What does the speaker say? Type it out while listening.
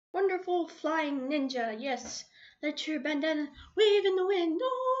wonderful flying ninja. Yes, let your bandana wave in the wind.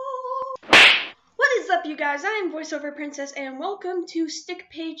 Oh! What is up, you guys? I am Voiceover Princess, and welcome to Stick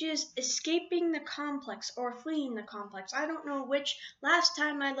Page's Escaping the Complex, or Fleeing the Complex. I don't know which. Last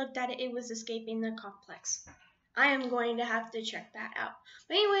time I looked at it, it was Escaping the Complex. I am going to have to check that out.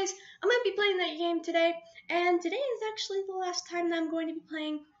 But anyways, I'm going to be playing that game today, and today is actually the last time that I'm going to be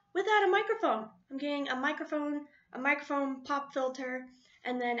playing without a microphone. I'm getting a microphone pop filter,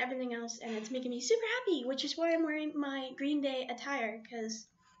 and then everything else, and it's making me super happy, which is why I'm wearing my Green Day attire, because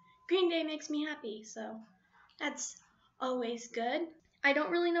Green Day makes me happy, so that's always good. I don't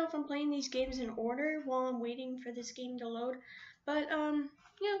really know if I'm playing these games in order while I'm waiting for this game to load, but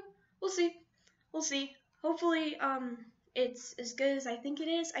yeah, we'll see. We'll see. Hopefully it's as good as I think it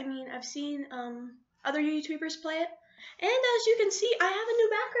is. I mean, I've seen other YouTubers play it, and as you can see, I have a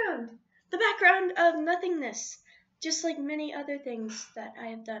new background. The background of nothingness, just like many other things that I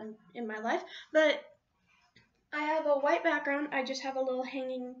have done in my life, but I have a white background. I just have a little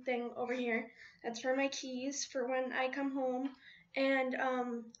hanging thing over here. That's for my keys for when I come home and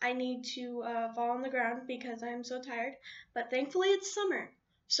I need to fall on the ground because I'm so tired. But thankfully it's summer,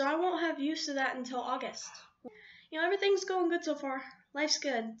 so I won't have use of that until August. You know, everything's going good so far. Life's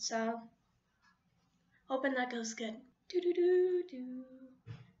good, so hoping that goes good. Do do do do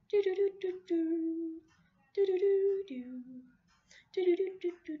do do do do do do do do do.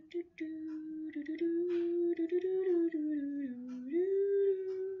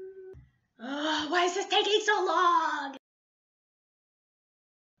 Why is this taking so long?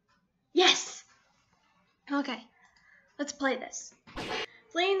 Yes! Okay, let's play this.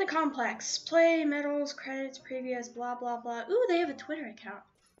 Fleeing the Complex. Play, medals, credits, previous, blah blah blah. Ooh, they have a Twitter account.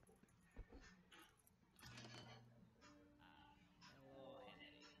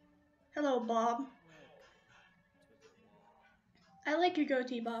 Hello, Bob. I like your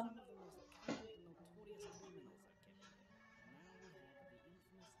goatee, Bob.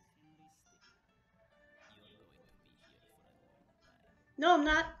 No, I'm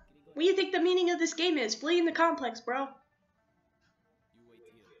not. What do you think the meaning of this game is? Fleeing the complex, bro.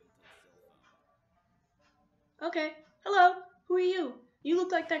 Okay. Hello. Who are you? You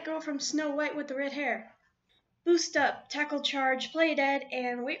look like that girl from Snow White with the red hair. Boost up, tackle charge, play dead,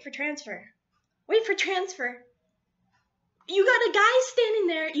 and wait for transfer. Wait for transfer? You got a guy standing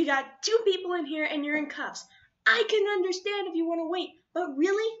there, you got two people in here, and you're in cuffs. I can understand if you want to wait, but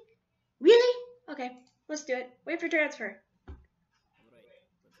really? Really? Okay, let's do it. Wait for transfer.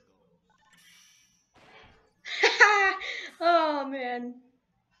 Oh, man.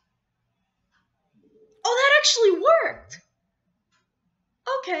 Oh, that actually worked!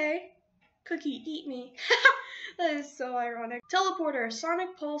 Okay. Cookie, eat me. That is so ironic. Teleporter,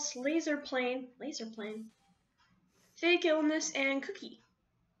 sonic pulse, laser plane, fake illness, and cookie.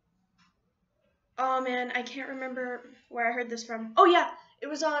 Oh man, I can't remember where I heard this from. Oh yeah, it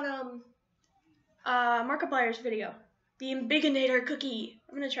was on Markiplier's video. The Embiggenator cookie.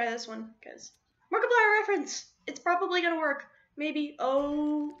 I'm gonna try this one, because Markiplier reference! It's probably gonna work. Maybe.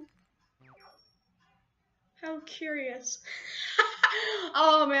 Oh. How curious.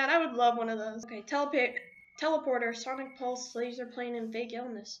 Oh man, I would love one of those. Okay, teleporter, sonic pulse, laser plane, and fake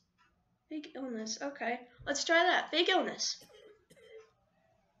illness. Fake illness, okay. Let's try that. Fake illness.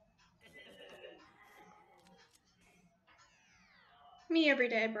 Me every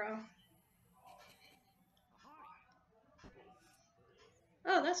day, bro.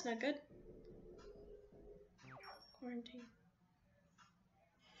 Oh, that's not good. Quarantine.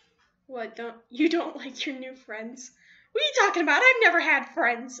 What, you don't like your new friends? What are you talking about? I've never had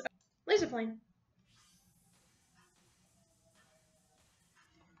friends. Laser plane.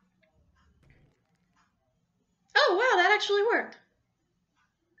 Oh, wow, that actually worked.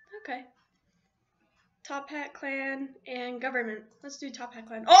 Okay. Top Hat Clan and government. Let's do Top Hat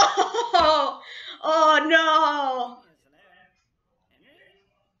Clan. Oh! Oh, no!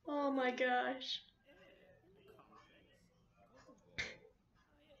 Oh, my gosh.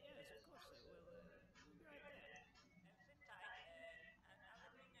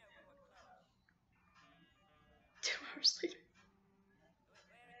 Later.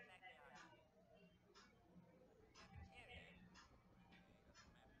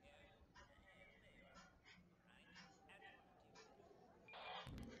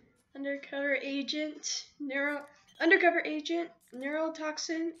 Undercover agent,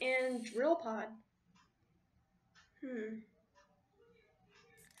 neurotoxin, and drill pod.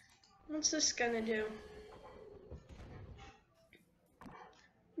 What's this gonna do?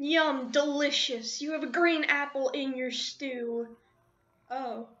 Yum, delicious. You have a green apple in your stew.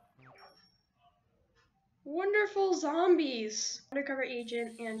 Oh. Wonderful zombies. Undercover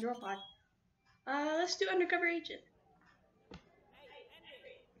agent and drill pod. Let's do undercover agent.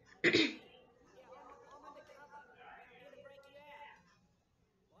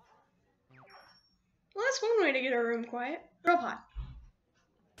 Well, that's one way to get a room quiet. Drill pod.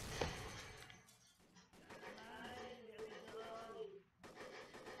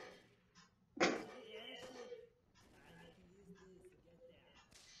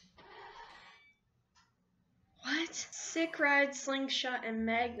 What? Sick ride, slingshot, and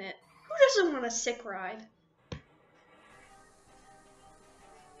magnet. Who doesn't want a sick ride?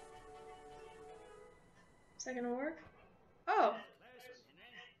 Is that gonna work? Oh.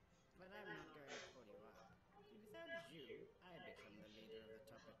 But I'm not going to pull you up. Without you, I become the leader of the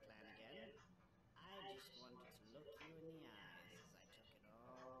Topper clan again. I just wanted to look you in the eyes as I took it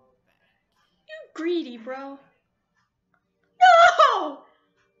all back. You greedy, bro. No!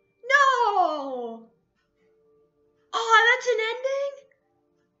 No! Oh, that's an ending?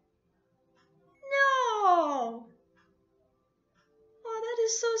 No! Oh, that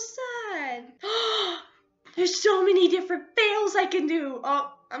is so sad. There's so many different fails I can do.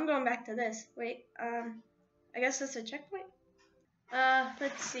 Oh, I'm going back to this. Wait, I guess that's a checkpoint.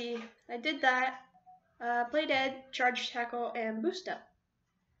 Let's see. I did that. Play dead, charge tackle, and boost up.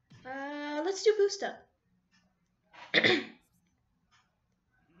 Let's do boost up.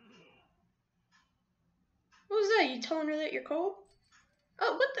 What was that? You telling her that you're cold?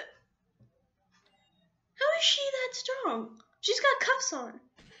 Oh, what the? How is she that strong? She's got cuffs on.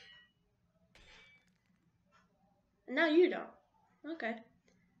 And now you don't. Okay.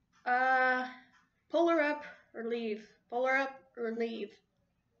 Pull her up or leave. Pull her up or leave.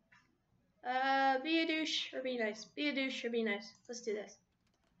 Be a douche or be nice. Be a douche or be nice. Let's do this.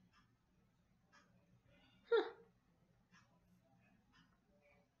 Huh.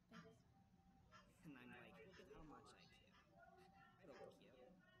 And I'm like, look at how much I care. I don't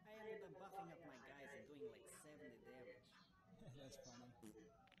care. I ended up buffing up my guys and doing like 70 damage. That's funny.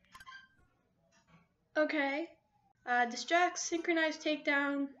 Okay. Distract, synchronize,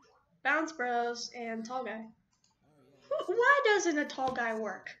 takedown, bounce bros, and tall guy. Why doesn't a tall guy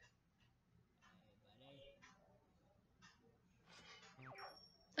work?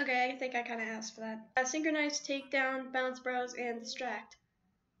 Okay, I think I kind of asked for that. Synchronize, takedown, bounce bros, and distract.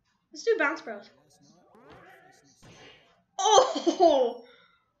 Let's do bounce bros. Oh!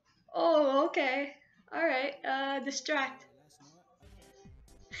 Oh, okay. Alright, distract.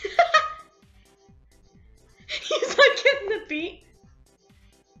 He's not getting the beat.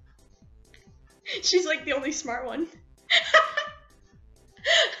 She's like the only smart one.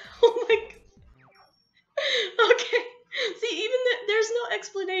 Oh my god. Okay. See, even there's no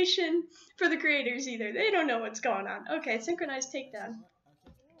explanation for the creators either. They don't know what's going on. Okay, synchronized takedown.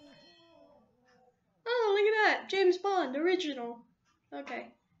 Oh, look at that. James Bond, original.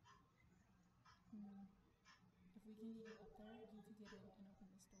 Okay. If we can get it up there, you could get in and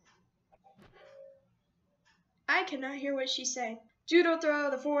open this door. I cannot hear what she's saying. Judo throw,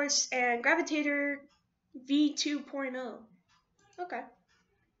 the force, and gravitator V2.0. Okay.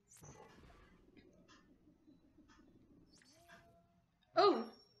 Oh!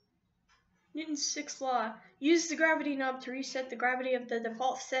 Newton's sixth law. Use the gravity knob to reset the gravity of the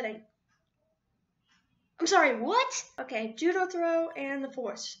default setting. I'm sorry, what? Okay, judo throw and the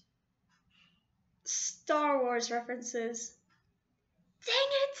force. Star Wars references. Dang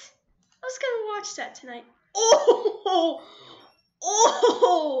it! I was gonna watch that tonight. Oh!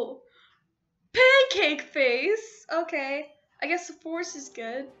 Oh! Pancake face! Okay. I guess the force is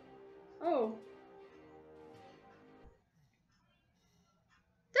good. Oh.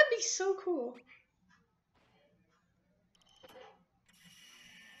 That'd be so cool.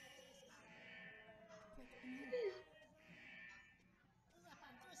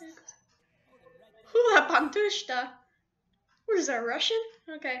 Hula Pantushta. What is that, Russian?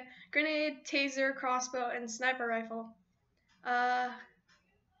 Okay. Grenade, taser, crossbow, and sniper rifle.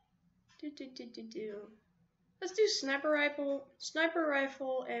 Let's do sniper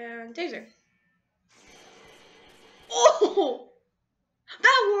rifle, and taser. Oh!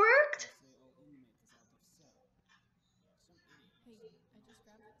 That worked? Hey, I just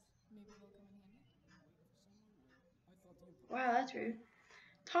grabbed this. Maybe they'll come in handy. Wow, that's rude.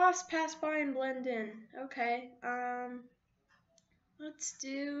 Toss, pass by, and blend in. Okay, let's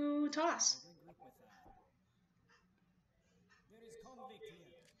do toss.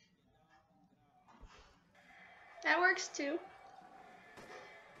 That works too.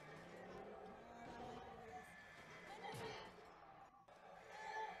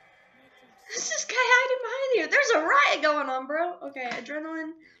 Who's this guy hiding behind you? There's a riot going on, bro. Okay,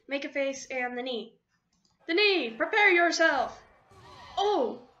 adrenaline, make a face, and the knee. Denis, prepare yourself.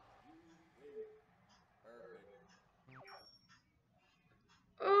 Oh.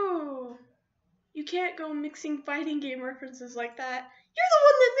 Oh. You can't go mixing fighting game references like that. You're the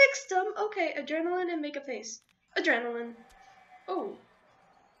one that mixed them. Okay, adrenaline and make a face. Adrenaline. Oh.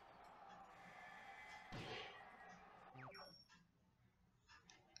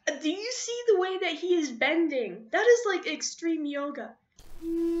 Do you see the way that he is bending? That is like extreme yoga.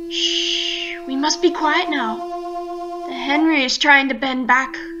 Shh, we must be quiet now. The Henry is trying to bend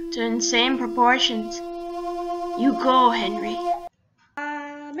back to insane proportions. You go, Henry.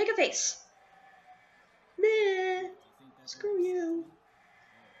 Make a face. Meh. Screw you.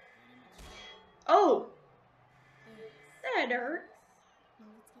 Oh, that hurt. Now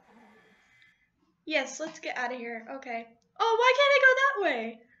let's get out of here. Yes, let's get out of here. Okay. Oh, why can't I go that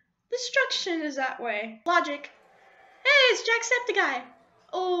way? Destruction is that way. Logic. Hey, it's Jacksepticeye.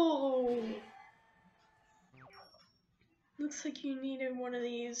 Oh. Looks like you needed one of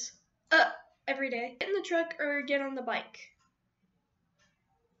these. Every day. Get in the truck or get on the bike.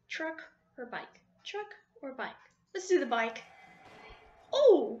 Truck or bike? Truck or bike? Let's do the bike.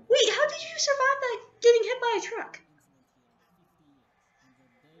 Oh, wait, how did you survive that getting hit by a truck?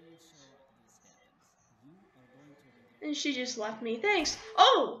 And she just left me. Thanks.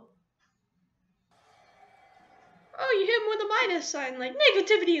 Oh! Oh, you hit him with a minus sign, like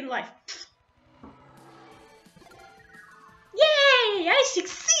negativity in life. Yay! I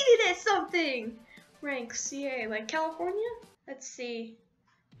succeeded at something! Ranks, yay. Like California? Let's see.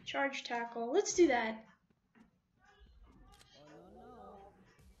 Charge tackle. Let's do that.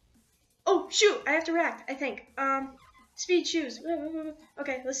 Oh, shoot! I have to react, I think. Speed shoes.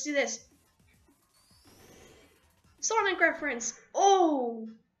 Okay, let's do this. Sonic reference. Oh!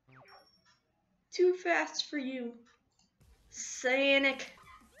 Too fast for you. Sonic.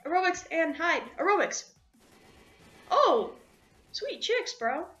 Aerobics and hide. Aerobics. Oh! Sweet chicks,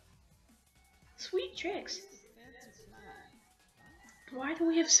 bro. Sweet chicks. Why do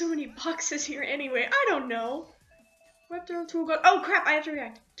we have so many boxes here anyway? I don't know. Web throw, tool gun. Oh crap, I have to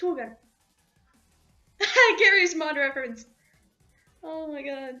react. Tool gun. Gary's mod reference. Oh my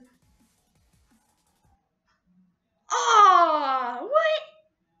god. Ah, what?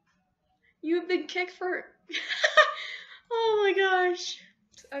 You've been kicked for... Oh my gosh.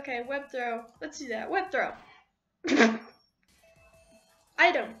 Okay, web throw. Let's do that. Web throw.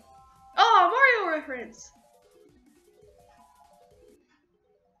 Item. Oh, Mario reference.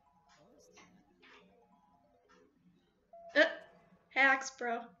 Hacks,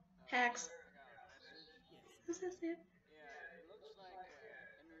 bro. Hacks. What's that say? Yeah, it looks like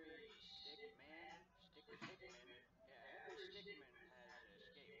Henry Stickman. Stickman. Yeah, Henry Stickman has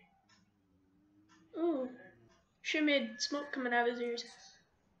escaped. Ooh. Shimid, smoke coming out of his ears.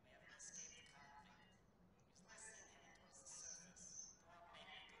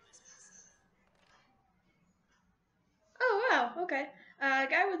 Oh, wow, okay.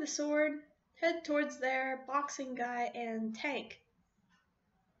 Guy with a sword, head towards there, boxing guy, and tank.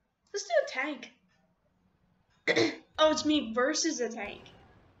 Let's do a tank. Oh, it's me versus a tank.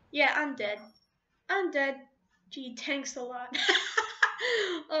 Yeah, I'm dead. I'm dead. Gee, tanks a lot.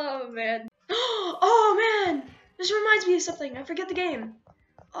 Oh, man. Oh, man! This reminds me of something. I forget the game.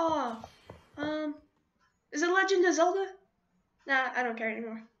 Oh, is it Legend of Zelda? Nah, I don't care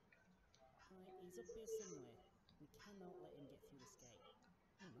anymore. Right, he's up here somewhere. We cannot let him get through this gate.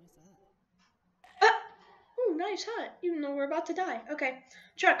 Oh, nice hat. Ooh, nice hut. Even though we're about to die. Okay.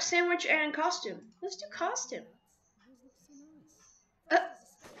 Truck, sandwich, and costume. Let's do costume. Those look so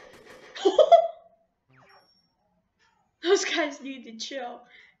nice. Those guys need to chill.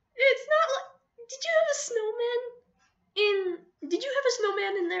 It's not like... Did you have a snowman in... Did you have a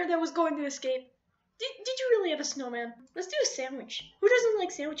snowman in there that was going to escape? Did you really have a snowman? Let's do a sandwich. Who doesn't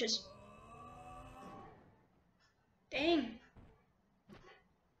like sandwiches? Dang.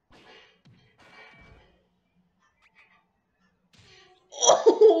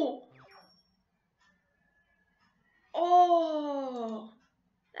 Oh! Oh!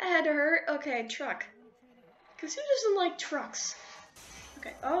 That had to hurt. Okay, truck. Because who doesn't like trucks?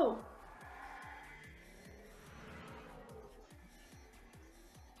 Okay, oh.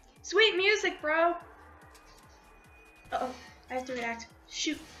 Sweet music, bro. Uh-oh, I have to react.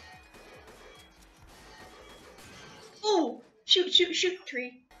 Shoot. Oh! Shoot, shoot, shoot,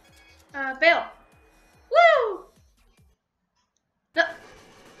 tree. Bail. Woo! No.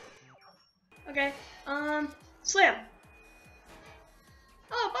 Okay, slam.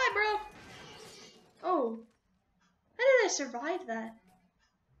 Oh, bye, bro. Oh. How did I survive that?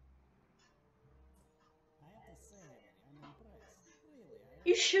 I have to say, I'm impressed. Really, I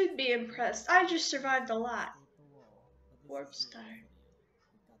You should be impressed. I just survived a lot. Escape the wall, but this Warp is star. zero for you.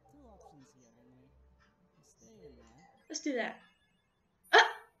 We've got two options here, Henry. You stay in there. Let's do that. Ah!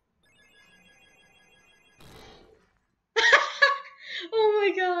 Oh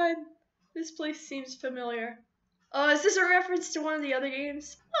my god. This place seems familiar. Oh, is this a reference to one of the other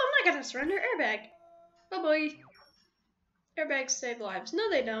games? Oh, I'm not gonna surrender. Airbag. Oh boy. Airbags save lives.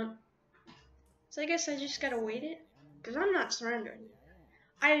 No, they don't. So I guess I just gotta wait it? Because I'm not surrendering.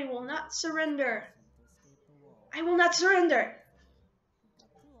 I will not surrender. To escape the wall. I will not surrender. We've got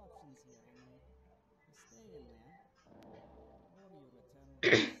two options here, Henry. You stay in there, or you return with us back to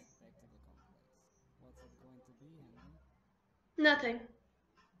the complex. What's it going to be, Henry? Nothing.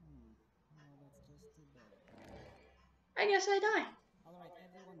 Well, that's just too bad. I guess I die. Alright,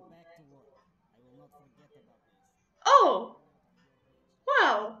 everyone back to work. I will not forget about this. Oh!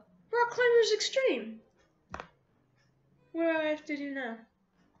 Wow! Rock Climbers Extreme. What do I have to do now?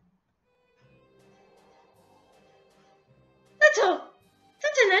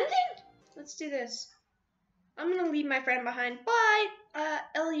 That's an ending? Let's do this. I'm gonna leave my friend behind. Bye!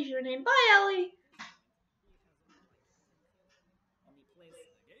 Ellie's your name. Bye, Ellie! And he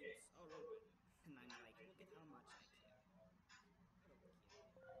plays, the gates are open. And I'm like, look at how much I care.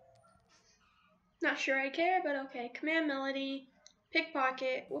 Not sure I care, but okay. Command Melody,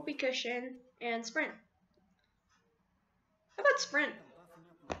 Pickpocket, Whoopee Cushion, and Sprint. How about Sprint? I'm buffing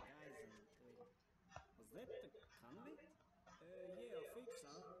up my guys and going, was that the convict? Yeah, I think so.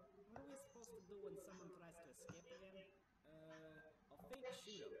 What are we supposed to do when someone tries to escape again? I'll fake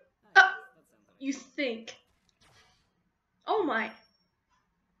shoot him. Oh, Yes, that sounds right. you think. Oh my.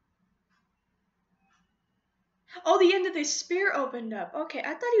 Oh, the end of the spear opened up. Okay,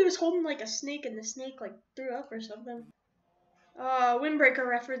 I thought he was holding like a snake and the snake like threw up or something. Windbreaker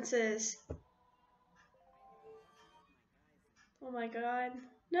references. Oh my god.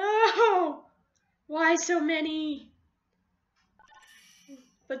 No! Why so many?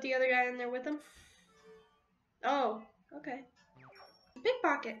 Put the other guy in there with him. Oh, okay.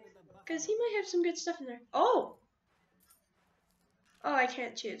 Pickpocket. Because he might have some good stuff in there. Oh! Oh, I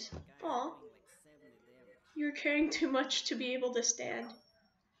can't choose. Aw. You're carrying too much to be able to stand.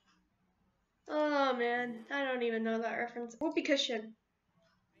 Oh man, I don't even know that reference. Whoopee cushion.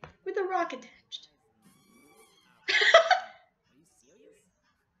 With a rock attached. Are you serious?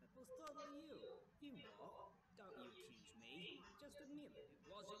 That was totally you. You what? Don't you accuse me. Just admit it.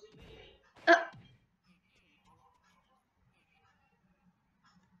 It wasn't me.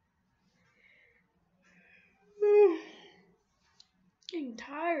 Getting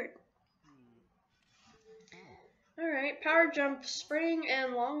tired. Alright, power jump, spring,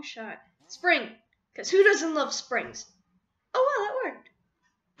 and long shot. Spring! Because who doesn't love springs? Oh wow, that worked.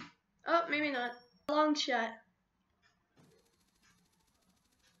 Oh, maybe not. Long shot.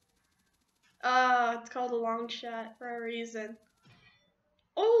 It's called a long shot for a reason.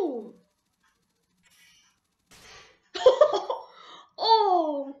 Oh!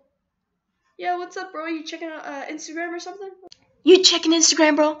 Oh! Yeah, what's up, bro? You checking out Instagram or something? You checking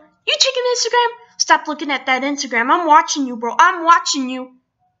Instagram, bro? You checking Instagram? Stop looking at that Instagram. I'm watching you, bro. I'm watching you.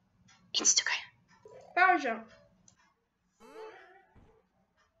 Instagram. Power jump.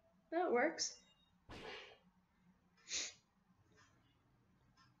 That works.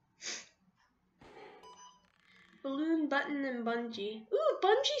 Balloon, button, and bungee. Ooh,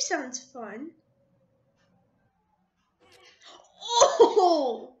 bungee sounds fun.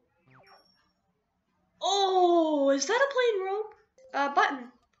 Oh! Oh, is that a plain rope?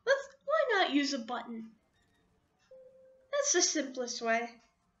 Button. Why not use a button? That's the simplest way.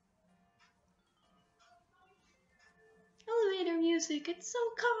 Elevator music, it's so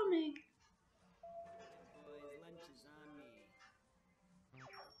calming. Boys, lunch is on me.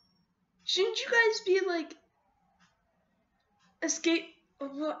 Shouldn't you guys be like escape?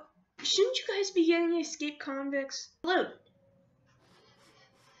 What? Shouldn't you guys be getting escape convicts? Balloon.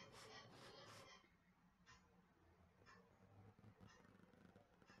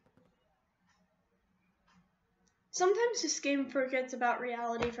 Sometimes this game forgets about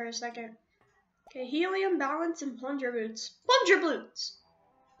reality for a second. Okay, helium, balance, and plunger boots. Plunger boots!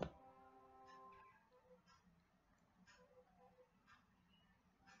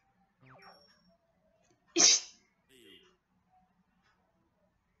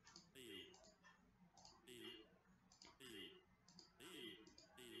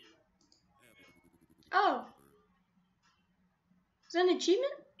 Oh. Is that an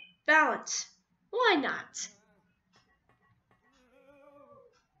achievement? Balance. Why not?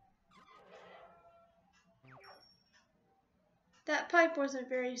 That pipe wasn't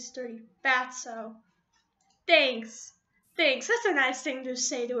very sturdy. Fatso. Thanks. Thanks, that's a nice thing to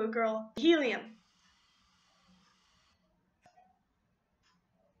say to a girl. Helium.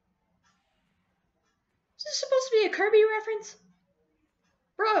 Is this supposed to be a Kirby reference?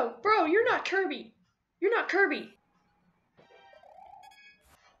 Bro, you're not Kirby. You're not Kirby.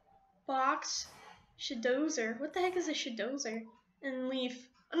 Box. Shadozer. What the heck is a Shadozer? And Leaf.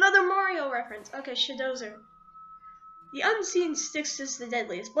 Another Mario reference. Okay, Shadozer. The unseen Styx is the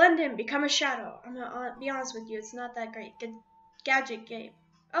deadliest. Blend in, become a shadow. I'm gonna be honest with you, it's not that great. Good gadget game.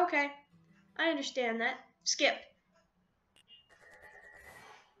 Okay, I understand that. Skip.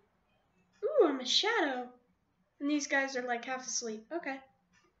 Ooh, I'm a shadow. And these guys are like half asleep. Okay.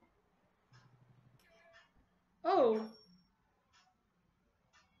 Oh.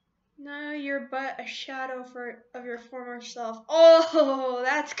 No, you're but a shadow of your former self. Oh,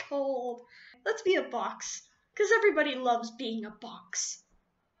 that's cold. Let's be a box. Because everybody loves being a box.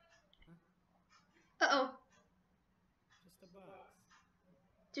 Uh-oh. Just a box.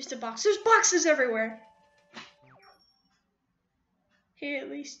 Just a box. There's boxes everywhere. Hey, at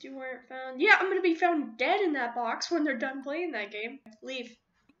least you weren't found. Yeah, I'm gonna be found dead in that box when they're done playing that game. Leave.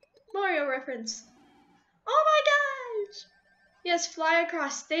 Mario reference. Oh my gosh! Yes, fly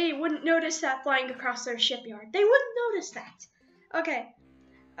across. They wouldn't notice that flying across their shipyard. They wouldn't notice that. Okay.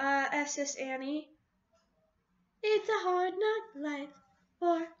 SS Annie. It's a hard knock life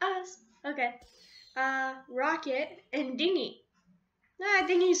for us. Okay. Rocket and Dinghy. Nah,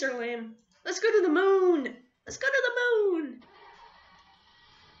 dinghies are lame. Let's go to the moon. Let's go to the moon.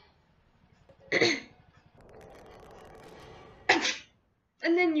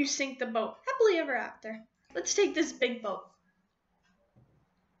 And then you sink the boat. Happily ever after. Let's take this big boat.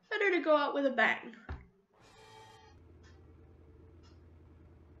 Better to go out with a bang.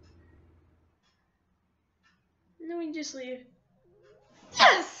 And then we just leave.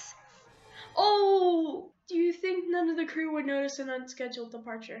 Yes! Oh! Do you think none of the crew would notice an unscheduled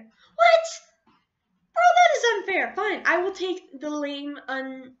departure? What? Bro, that is unfair. Fine, I will take the lame,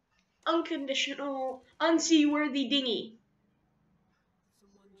 unconditional, unseaworthy dinghy.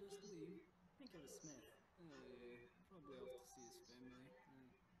 Someone just leave. I think it was Smith. Probably off to see his family.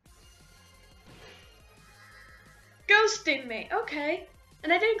 Ghosting me. Okay.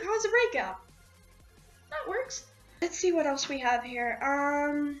 And I didn't cause a breakout. That works. Let's see what else we have here.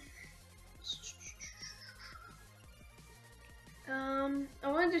 I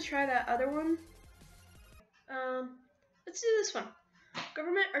wanted to try that other one. Let's do this one.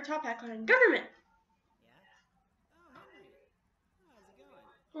 Government or top hat line? Government! Yeah? Oh, Henry. How's it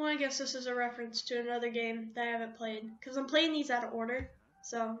going? Well, I guess this is a reference to another game that I haven't played. Because I'm playing these out of order.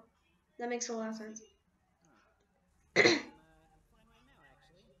 So, that makes a lot of sense. I'm flying right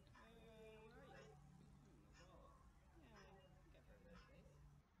now, actually. Where are you? No problem. Yeah, I think I've heard of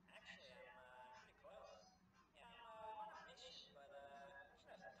that place. Actually, I'm pretty close. Yeah, I'm on a mission, but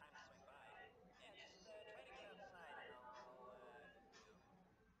should have some time to swing by. Yeah, just try to get outside and I'll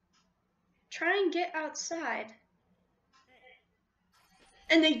Try and get outside. Hey.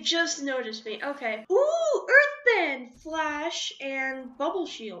 And they just noticed me. Okay. Ooh, Earthbend, Flash, and Bubble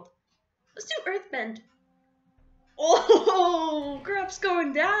Shield. Let's do Earthbend. Oh, crap's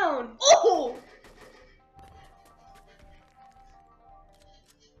going down. Oh!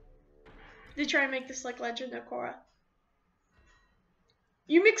 They try and make this like Legend of Korra.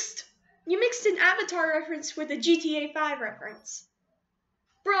 You mixed an Avatar reference with a GTA 5 reference.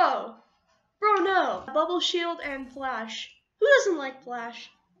 Bro, no. Bubble Shield and Flash. Who doesn't like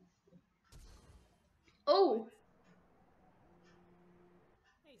Flash? Oh.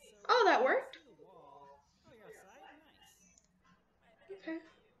 Hey, so Oh, that worked. see the wall. Oh, you're outside? Nice. Okay.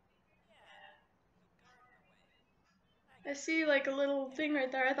 Yeah, the garden away. I see like a little thing right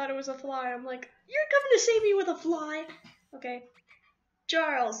there. I thought it was a fly. I'm like, you're coming to save me with a fly? Okay.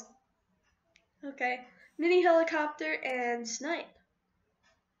 Charles. Okay. Mini helicopter and snipe.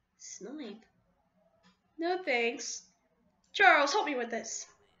 Snipe. No thanks. Charles, help me with this.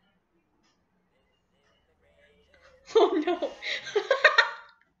 Oh no.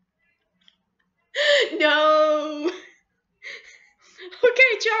 No.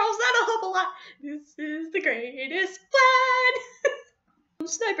 Okay, Charles, that'll help a lot. This is the greatest plan.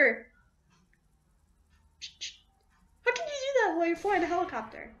 Sniper. How can you do that while you're flying a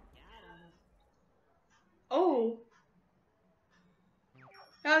helicopter? Oh.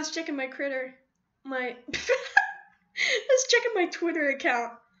 I was checking my I was checking my Twitter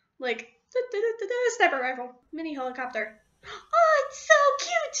account. Like, sniper rifle, mini helicopter. Oh, it's so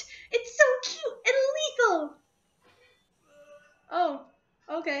cute! It's so cute and lethal! Oh,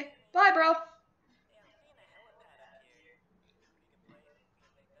 okay. Bye, bro. Hey, I'm seeing a helipad up here. Pretty good place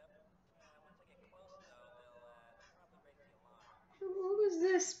to get picked up. Once I get close, though, they'll probably raise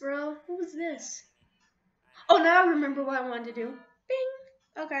remember what I wanted to do.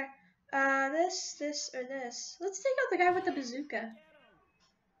 Bing. Okay. This, or this. Let's take out the guy with the bazooka.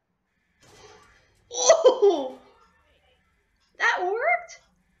 Oh! That worked?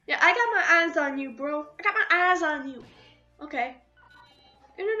 Yeah, I got my eyes on you, bro. I got my eyes on you. Okay.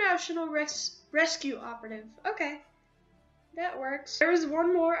 International Rescue Operative. Okay. That works. There was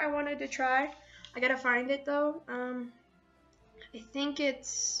one more I wanted to try. I gotta find it though. I think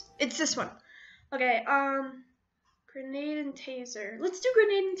it's this one. Okay, grenade and taser. Let's do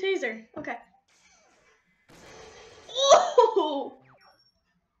grenade and taser. Okay. Oh!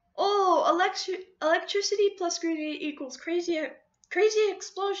 Oh, electricity plus grenade equals crazy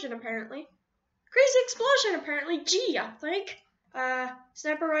explosion apparently. Crazy explosion apparently. G, I think.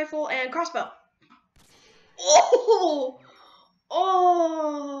 Sniper rifle and crossbow. Oh!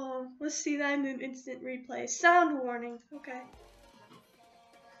 Oh! Let's see that in an instant replay. Sound warning. Okay.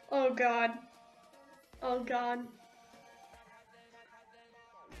 Oh god. Oh god.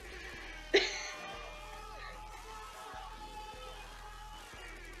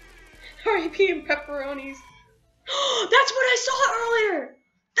 R.I.P. and pepperonis. That's what I saw earlier!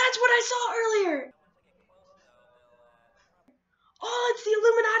 That's what I saw earlier! Oh, it's the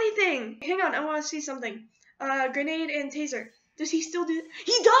Illuminati thing! Hang on, I want to see something. Grenade and taser. Does he still do?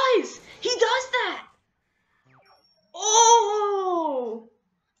 He does! He does that! Oh!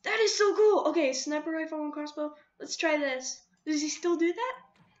 That is so cool. Okay, sniper rifle and crossbow. Let's try this. Does he still do that?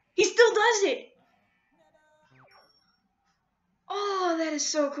 He still does it! Oh, that is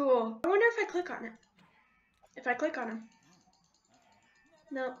so cool. I wonder if I click on it. If I click on him.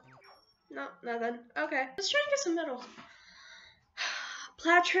 No. No, nothing. Okay. Let's try and get some metal.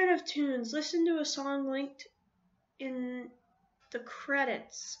 Plattern of Tunes. Listen to a song linked in the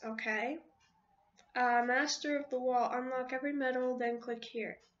credits. Okay. Master of the Wall. Unlock every medal, then click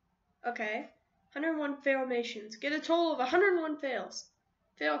here. Okay. 101 failmations. Get a total of 101 fails.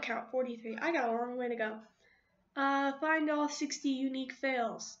 Fail count 43. I got a long way to go. Find all 60 unique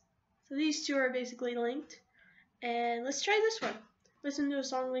fails. So these two are basically linked. And let's try this one. Listen to a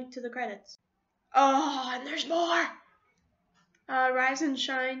song linked to the credits. Oh, and there's more! Rise and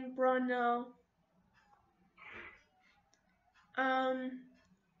Shine, Bruno.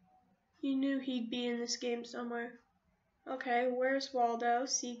 You knew he'd be in this game somewhere. Okay, where's Waldo?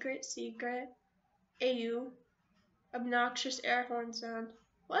 Secret. AU. Obnoxious air horn sound.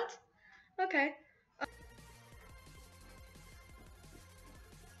 What? Okay.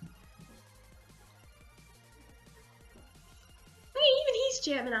 Even he's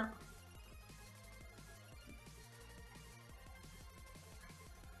jamming out.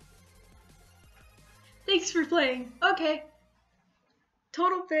 Thanks for playing. Okay.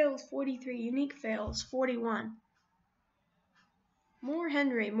 Total fails 43. Unique fails 41. More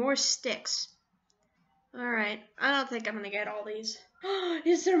Henry. More sticks. Alright. I don't think I'm gonna get all these.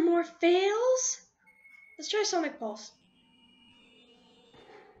 Is there more fails? Let's try Sonic Pulse.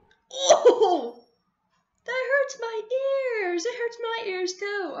 Oh! That hurts my ears. It hurts my ears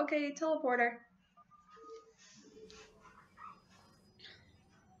too. Okay, teleporter.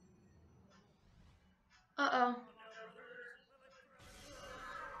 Uh-oh.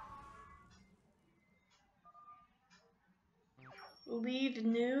 Leave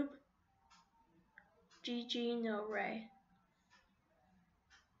noob. GG no Ray.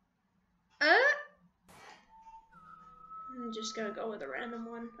 I'm just gonna go with a random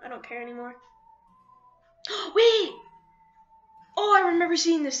one. I don't care anymore. Wait! Oh, I remember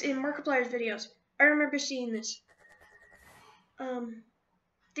seeing this in Markiplier's videos. I remember seeing this. I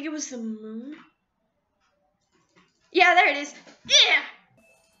think it was the moon. Yeah, there it is. Yeah!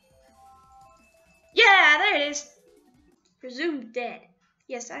 Yeah, there it is. Presumed dead.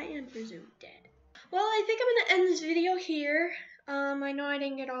 Yes, I am presumed dead. Well, I think I'm gonna end this video here. I know I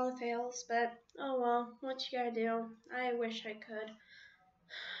didn't get all the fails, but oh well, what you gotta do. I wish I could.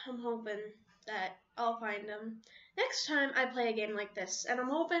 I'm hoping that I'll find them next time I play a game like this, and I'm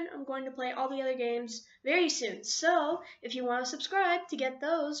hoping I'm going to play all the other games very soon. So, if you want to subscribe to get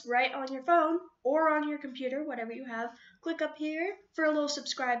those right on your phone or on your computer, whatever you have, click up here for a little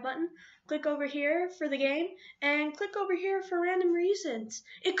subscribe button, click over here for the game, and click over here for random reasons.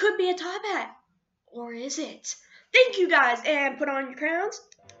 It could be a top hat, or is it? Thank you guys, and put on your crowns,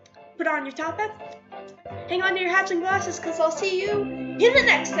 put on your top hat, hang on to your hats and glasses, because I'll see you in the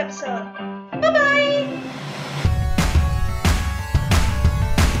next episode. Bye-bye!